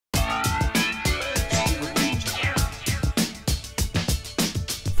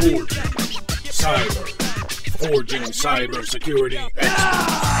Forging cyber security experts.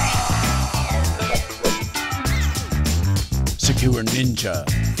 Secure Ninja.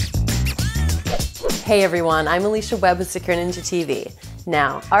 Hey everyone, I'm Alicia Webb with SecureNinjaTV.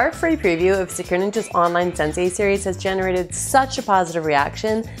 Now, our free preview of SecureNinja's online Sensei series has generated such a positive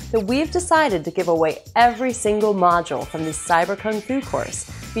reaction that we've decided to give away every single module from this Cyber Kung Fu course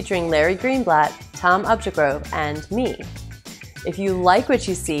featuring Larry Greenblatt, Tom Updegrove, and me. If you like what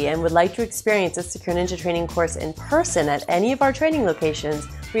you see and would like to experience a Secure Ninja training course in person at any of our training locations,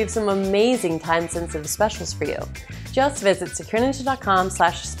 we have some amazing time-sensitive specials for you. Just visit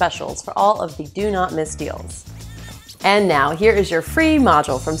SecureNinja.com/specials for all of the do not miss deals. And now, here is your free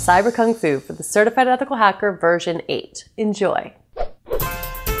module from Cyber Kung Fu for the Certified Ethical Hacker version 8. Enjoy.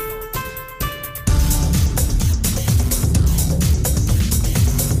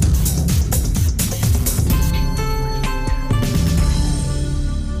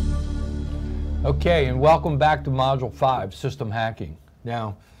 Okay, and welcome back to Module 5, System Hacking.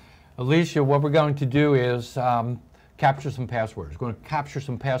 Now, Alicia, what we're going to do is capture some passwords. We're going to capture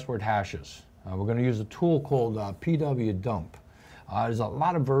some password hashes. We're going to use a tool called PWDump. There's a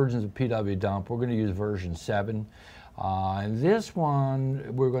lot of versions of PWDump. We're going to use version 7. And this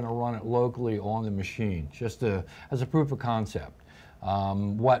one, we're going to run it locally on the machine, just as a proof of concept.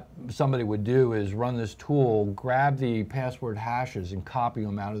 What somebody would do is run this tool, grab the password hashes and copy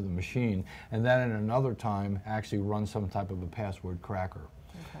them out of the machine, and then at another time actually run some type of a password cracker.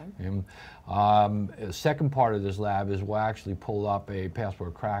 Okay. The second part of this lab is we'll actually pull up a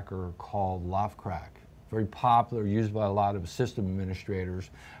password cracker called Lofcrack. Very popular, used by a lot of system administrators,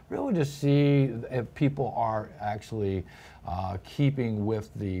 really to see if people are actually keeping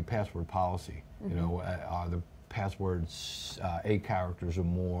with the password policy. Mm-hmm. You know, the passwords 8 characters or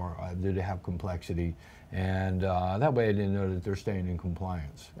more, do they have complexity, and that way they know that they're staying in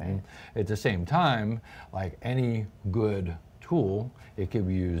compliance. Right. And at the same time, like any good tool, it can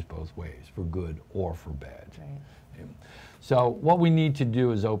be used both ways, for good or for bad. Right. And so what we need to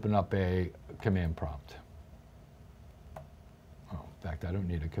do is open up a command prompt. Oh, in fact, I don't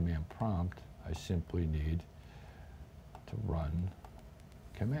need a command prompt. I simply need to run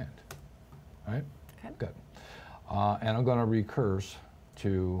command. All right? Okay. Good. And I'm going to recurse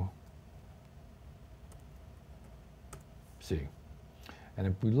to C. And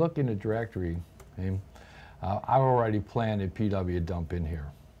if we look in the directory, okay, I've already planted PWDump in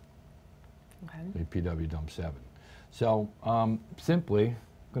here. Okay. PWDump 7. So simply, I'm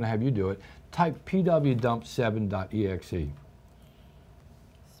going to have you do it. Type pwdump7.exe.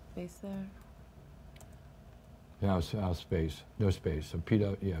 Space there? No, space. No space. So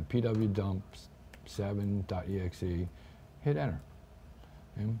pwdump7.exe, hit enter.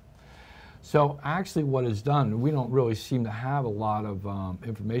 Okay. So actually what it's done, we don't really seem to have a lot of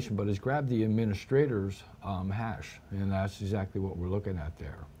information, but it's grabbed the administrator's hash, and that's exactly what we're looking at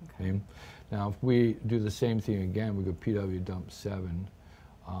there. Okay. Okay. Now if we do the same thing again, we go pwdump7,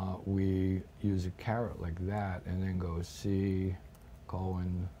 we use a caret like that, and then go C,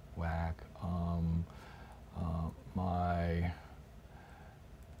 whack, my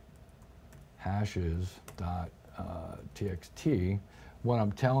hashes.txt, what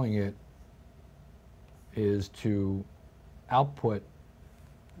I'm telling it is to output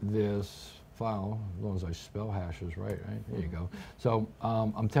this file, as long as I spell hashes right? There you go. So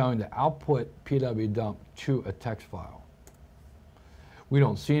I'm telling it to output pwdump to a text file. We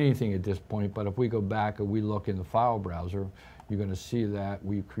don't see anything at this point, but if we go back and we look in the file browser, you're going to see that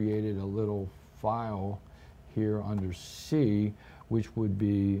we've created a little file here under C, which would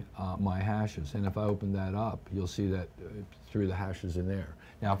be my hashes. And if I open that up, you'll see that through the hashes in there.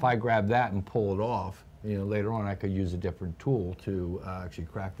 Now, if I grab that and pull it off, you know, later on I could use a different tool to actually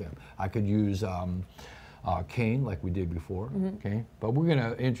crack them. I could use Cane, like we did before, mm-hmm. Okay? But we're going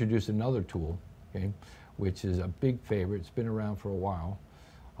to introduce another tool, okay, which is a big favorite. It's been around for a while,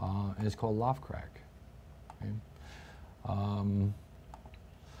 and it's called Lofcrack. Okay?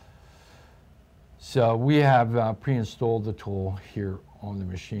 So we have pre-installed the tool here on the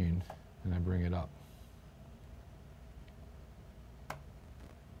machine, and I bring it up.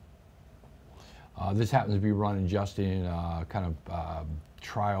 This happens to be running just in kind of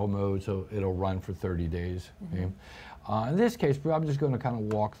trial mode, so it'll run for 30 days. Mm-hmm. Okay? In this case, I'm just going to kind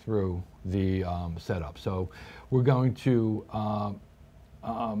of walk through the setup. So we're going to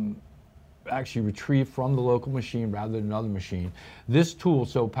actually retrieve from the local machine rather than another machine. This tool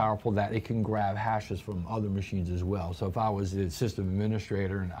is so powerful that it can grab hashes from other machines as well. So if I was the system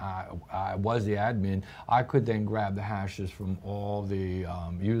administrator and I was the admin, I could then grab the hashes from all the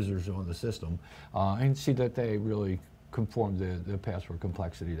users on the system and see that they really conform the password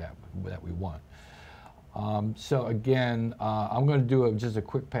complexity that we want. So again, I'm going to do just a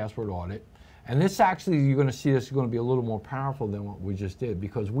quick password audit. And this actually, you're going to see this is going to be a little more powerful than what we just did,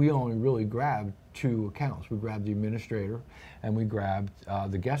 because we only really grabbed 2 accounts. We grabbed the administrator and we grabbed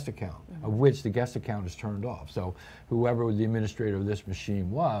the guest account, of which the guest account is turned off. So whoever the administrator of this machine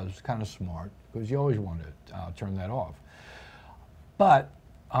was kind of smart, because you always want to turn that off. But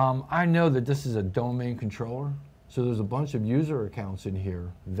I know that this is a domain controller, so there's a bunch of user accounts in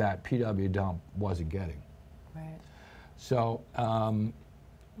here that pwdump wasn't getting. Right. So,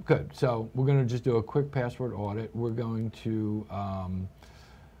 good. So we're going to just do a quick password audit. We're going to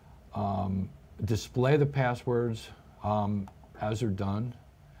display the passwords as they're done,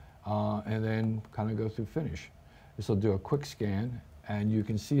 and then kind of go through finish. This will do a quick scan, and you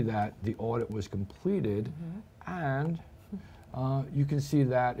can see that the audit was completed, and you can see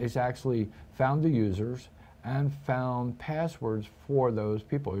that it's actually found the users and found passwords for those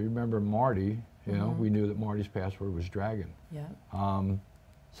people. You remember Marty, you know, we knew that Marty's password was Dragon. Yeah.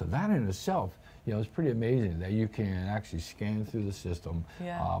 So that in itself, you know, it's pretty amazing that you can actually scan through the system,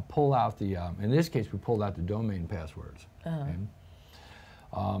 pull out the, in this case, we pulled out the domain passwords, okay?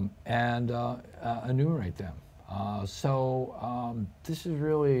 And enumerate them. This is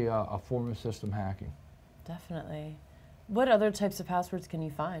really a form of system hacking. Definitely. What other types of passwords can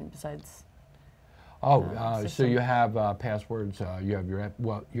you find besides? So you have passwords. You have your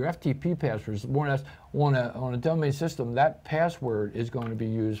FTP passwords. More or less, on a domain system, that password is going to be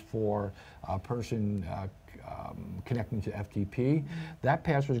used for a person connecting to FTP. That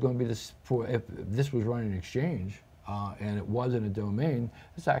password is going to be for if this was running an exchange and it wasn't a domain.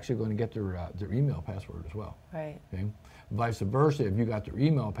 It's actually going to get their email password as well. Right. Okay? Vice versa, if you got their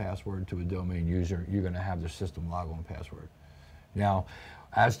email password to a domain user, you're going to have their system logon password. Now,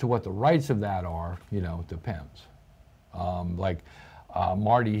 as to what the rights of that are, you know, it depends.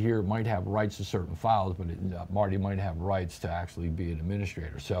 Marty here might have rights to certain files, but Marty might have rights to actually be an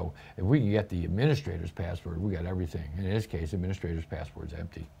administrator. So if we can get the administrator's password, we got everything. In this case, administrator's password is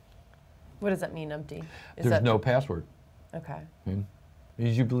empty. What does that mean, empty? There's no password. Okay.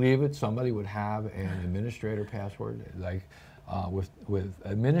 Did you believe it? Somebody would have an administrator password, like with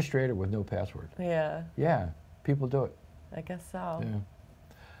administrator with no password. Yeah. Yeah, people do it. I guess so. Yeah.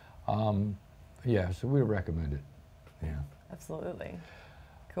 Yeah, so we recommend it. Yeah. Absolutely.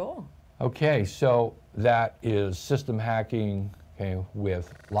 Cool. Okay, so that is system hacking, okay,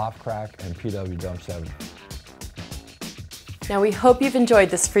 with Loftcrack and pwdump 7. Now we hope you've enjoyed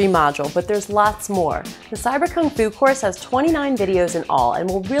this free module, but there's lots more. The Cyber Kung Fu course has 29 videos in all and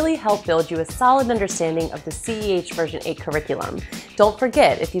will really help build you a solid understanding of the CEH version 8 curriculum. Don't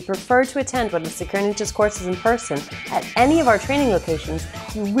forget, if you prefer to attend one of Secure Ninja's courses in person at any of our training locations,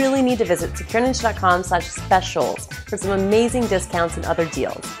 you really need to visit secureninja.com/specials for some amazing discounts and other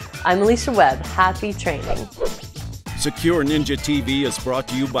deals. I'm Alicia Webb. Happy training. Secure Ninja TV is brought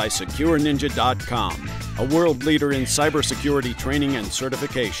to you by SecureNinja.com, a world leader in cybersecurity training and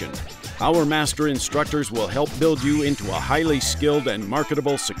certification. Our master instructors will help build you into a highly skilled and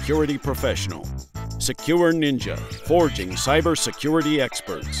marketable security professional. Secure Ninja, forging cybersecurity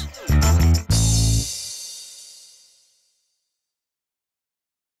experts.